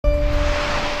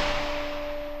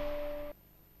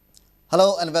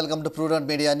Hello and welcome to Prudent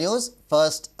Media News.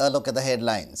 First, a look at the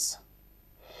headlines.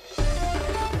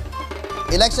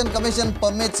 Election Commission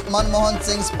permits Manmohan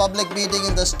Singh's public meeting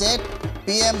in the state.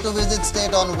 PM to visit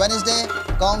state on Wednesday.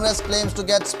 Congress claims to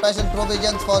get special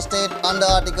provisions for state under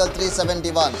Article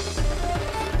 371.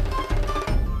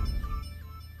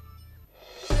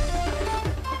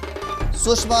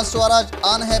 Sushma Swaraj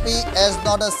unhappy as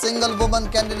not a single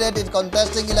woman candidate is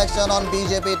contesting election on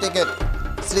BJP ticket.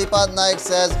 Sripad Naik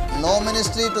says no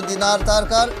ministry to Dinar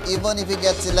Tharkar even if he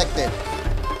gets elected.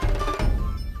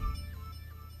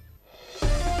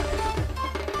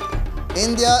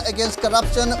 India against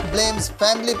corruption blames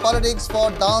family politics for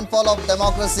downfall of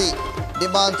democracy.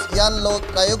 Demands Yan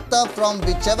Lokayukta from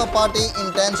whichever party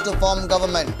intends to form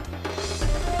government.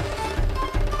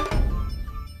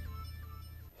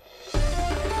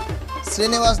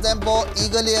 Srinivas Dempo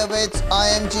eagerly awaits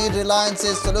IMG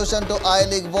Reliance's solution to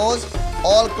I-League woes.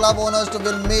 All club owners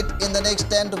will meet in the next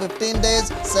 10 to 15 days,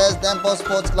 says Dempo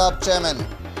Sports Club chairman.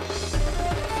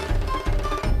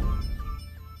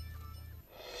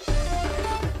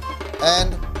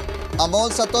 And Amol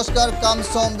Satoshkar comes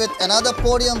home with another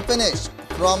podium finish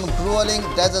from grueling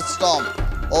desert storm.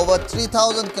 Over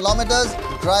 3,000 kilometers,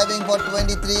 driving for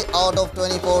 23 out of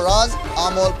 24 hours,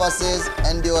 Amol passes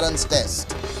endurance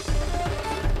test.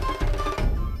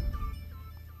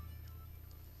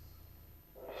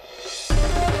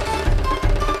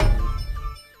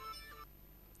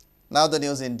 Now the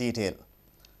news in detail.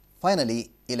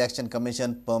 Finally, Election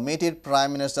Commission permitted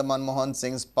Prime Minister Manmohan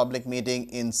Singh's public meeting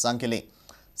in Sankili.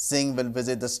 Singh will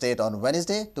visit the state on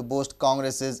Wednesday to boost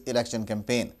Congress's election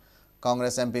campaign.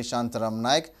 Congress MP Shantaram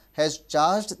Naik has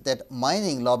charged that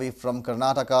mining lobby from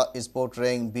Karnataka is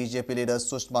portraying BJP leader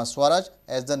Sushma Swaraj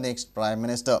as the next Prime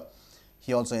Minister.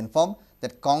 He also informed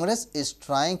that Congress is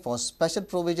trying for special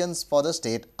provisions for the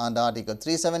state under Article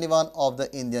 371 of the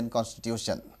Indian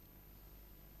Constitution.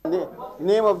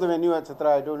 Name of the venue,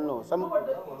 etc. I don't know.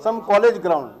 Some college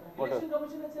ground. Whatever.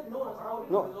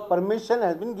 No, permission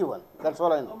has been given. That's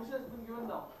all I know.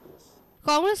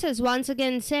 Congress has once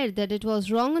again said that it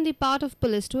was wrong on the part of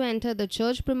police to enter the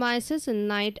church premises in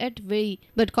night at Veri.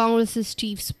 But Congress's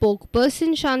chief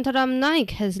spokesperson Shantaram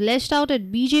Naik has lashed out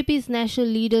at BJP's national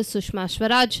leader Sushma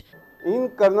Swaraj. In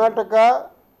Karnataka,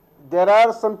 there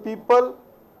are some people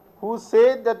who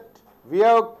say that we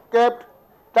have kept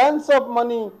tons of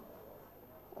money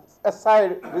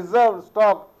aside, reserve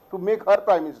stock to make her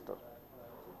Prime Minister.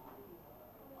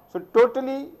 So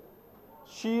totally,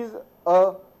 she is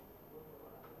a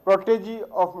protégé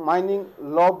of mining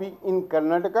lobby in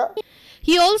Karnataka.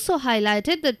 He also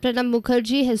highlighted that Pranab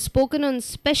Mukherjee has spoken on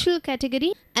special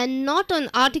category and not on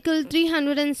Article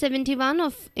 371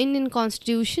 of Indian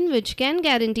Constitution, which can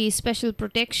guarantee special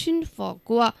protection for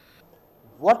Goa.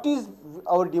 What is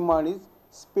our demand is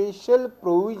special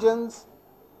provisions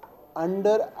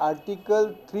under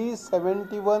Article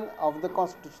 371 of the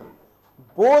Constitution.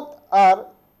 Both are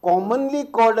commonly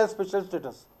called as special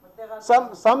status.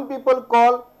 Some people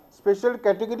call special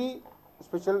category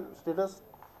special status.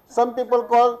 Some people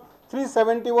call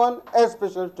 371 as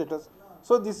special status.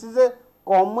 So this is a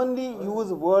commonly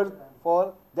used word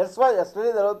for. That's why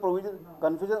yesterday there was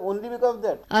confusion only because of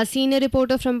that. A senior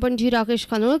reporter from Panji, Rakesh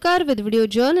Khanolkar, with video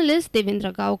journalist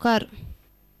Devendra Gaokar.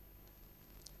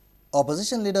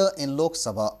 Opposition leader in Lok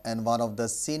Sabha and one of the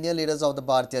senior leaders of the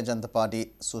Bharatiya Janata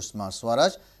Party, Sushma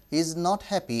Swaraj, is not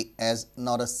happy as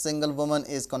not a single woman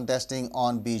is contesting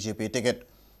on BJP ticket.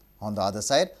 On the other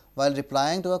side, while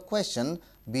replying to a question,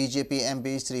 BJP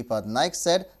MP Sripad Naik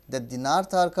said that Dinar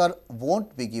Tharkar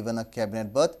won't be given a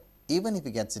cabinet berth even if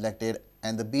he gets elected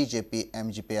and the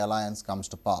BJP-MGP alliance comes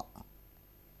to power.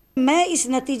 मैं इस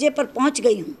नतीजे पर पहुंच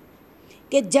गई हूं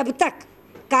कि जब तक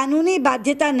कानूनी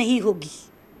बाध्यता नहीं होगी,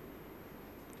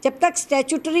 जब तक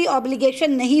स्टैट्यूटरी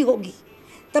ऑब्लिगेशन नहीं होगी,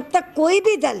 तब तक कोई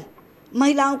भी दल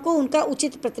महिलाओं को उनका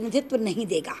उचित प्रतिनिधित्व नहीं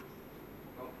देगा।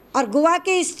 और गोवा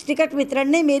के इस टिकट वितरण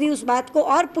ने मेरी उस बात को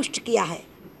और पुष्ट किया है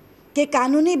कि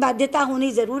कानूनी बाध्यता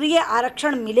होनी ज़रूरी है।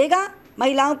 आरक्षण मिलेगा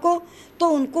महिलाओं को तो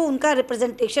उनको उनका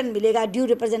रिप्रेजेंटेशन मिलेगा, ड्यू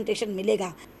रिप्रेजेंटेशन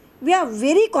मिलेगा। We are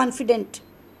very confident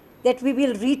that we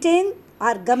will retain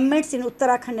our governments in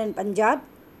Uttarakhand and Punjab.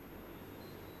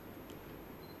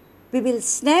 We will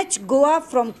snatch Goa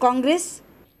from Congress.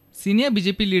 Senior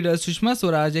BJP leader Sushma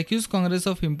Swaraj accused Congress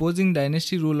of imposing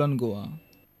dynasty rule on Goa.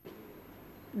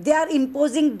 They are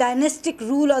imposing dynastic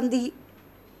rule on the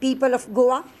people of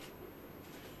Goa.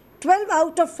 12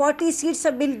 out of 40 seats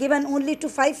have been given only to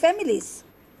 5 families.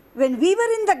 When we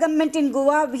were in the government in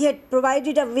Goa, we had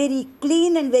provided a very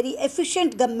clean and very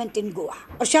efficient government in Goa.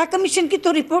 और Shah commission की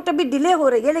तो report अभी delay हो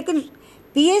रही है, लेकिन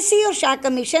PAC और Shah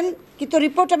commission की तो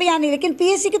रिपोर्ट अभी आनी, लेकिन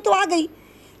पीएसी की तो आ गई,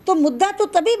 तो मुद्दा तो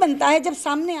तभी बनता है जब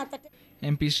सामने आता है।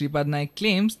 MP Shripad Naik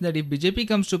claims that if BJP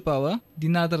comes to power,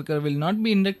 Dina Tharkar will not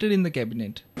be inducted in the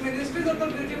cabinet.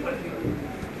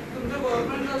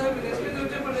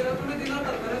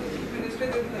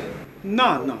 ना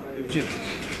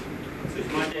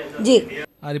जी।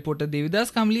 Our reporter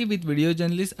Devidas Kamli with video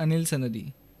journalist Anil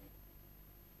Sanadi.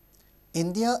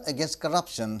 India Against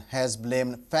Corruption has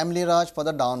blamed Family Raj for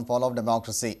the downfall of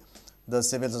democracy. The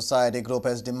civil society group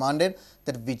has demanded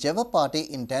that whichever party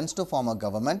intends to form a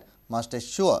government must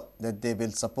assure that they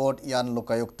will support Yan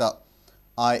Lokayukta.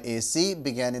 IAC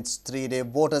began its 3-day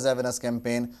voters awareness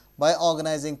campaign by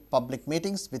organizing public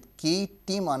meetings with key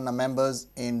Team Anna members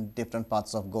in different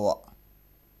parts of Goa.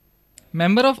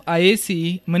 Member of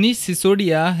IAC Manish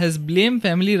Sisodia has blamed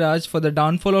Family Raj for the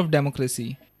downfall of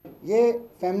democracy. ये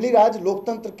family राज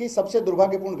लोकतंत्र की सबसे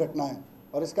दुर्भाग्यपूर्ण घटना है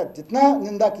और इसका जितना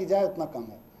निंदा की जाए उतना कम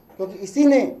है, क्योंकि इसी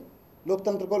ने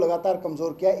लोकतंत्र को लगातार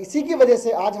कमज़ोर किया। इसी की वजह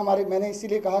से आज मैंने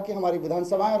इसीलिए कहा कि हमारी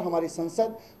विधानसभाएं और हमारी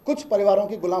संसद कुछ परिवारों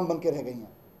की गुलाम बन के रह गई हैं।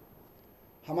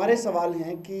 हमारे सवाल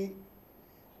हैं कि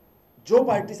जो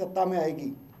पार्टी सत्ता में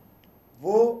आएगी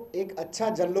वो एक अच्छा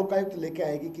जन लोकायुक्त लेके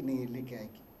आएगी कि नहीं लेके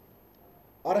आएगी,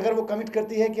 और अगर वो कमिट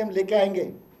करती है कि हम लेके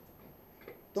आएंगे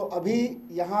तो अभी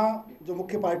यहाँ जो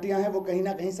मुख्य पार्टियां हैं वो कहीं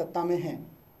ना कहीं सत्ता में हैं,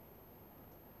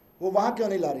 वो वहाँ क्यों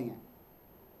नहीं ला रही हैं?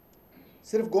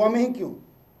 सिर्फ गोवा में ही क्यों?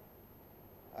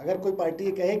 अगर कोई पार्टी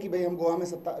ये कहे कि भाई हम गोवा में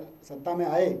सत्ता में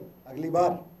आए अगली बार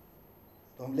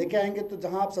तो हम लेके आएंगे, तो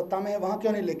जहाँ आप सत्ता में हैं वहाँ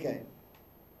क्यों नहीं लेके आए?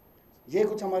 ये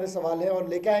कुछ हमारे सवाल है, और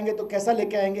लेके आएंगे तो कैसा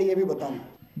लेके आएंगे ये भी बताना।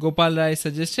 Gopal Rai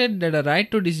suggested that a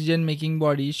right to decision making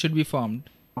body should be formed.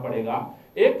 पड़ेगा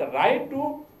एक right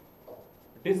to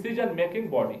decision making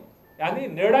body, यानी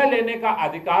निर्णय लेने का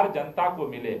अधिकार जनता को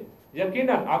मिले।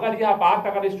 यकीनन अगर यह बात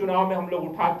अगर इस चुनाव में हम लोग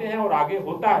उठाते हैं और आगे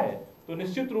होता है तो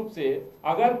निश्चित रूप से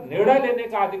अगर निर्णय लेने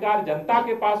का अधिकार जनता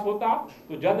के पास होता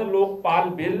तो जन लोकपाल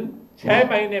बिल 6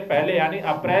 महीने पहले यानी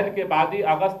अप्रैल के बाद ही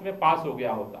अगस्त में पास हो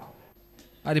गया होता।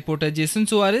 Our reporter Jason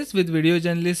Suarez with video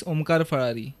journalist Omkar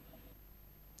Farari.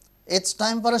 It's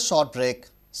time for a short break.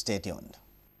 Stay tuned.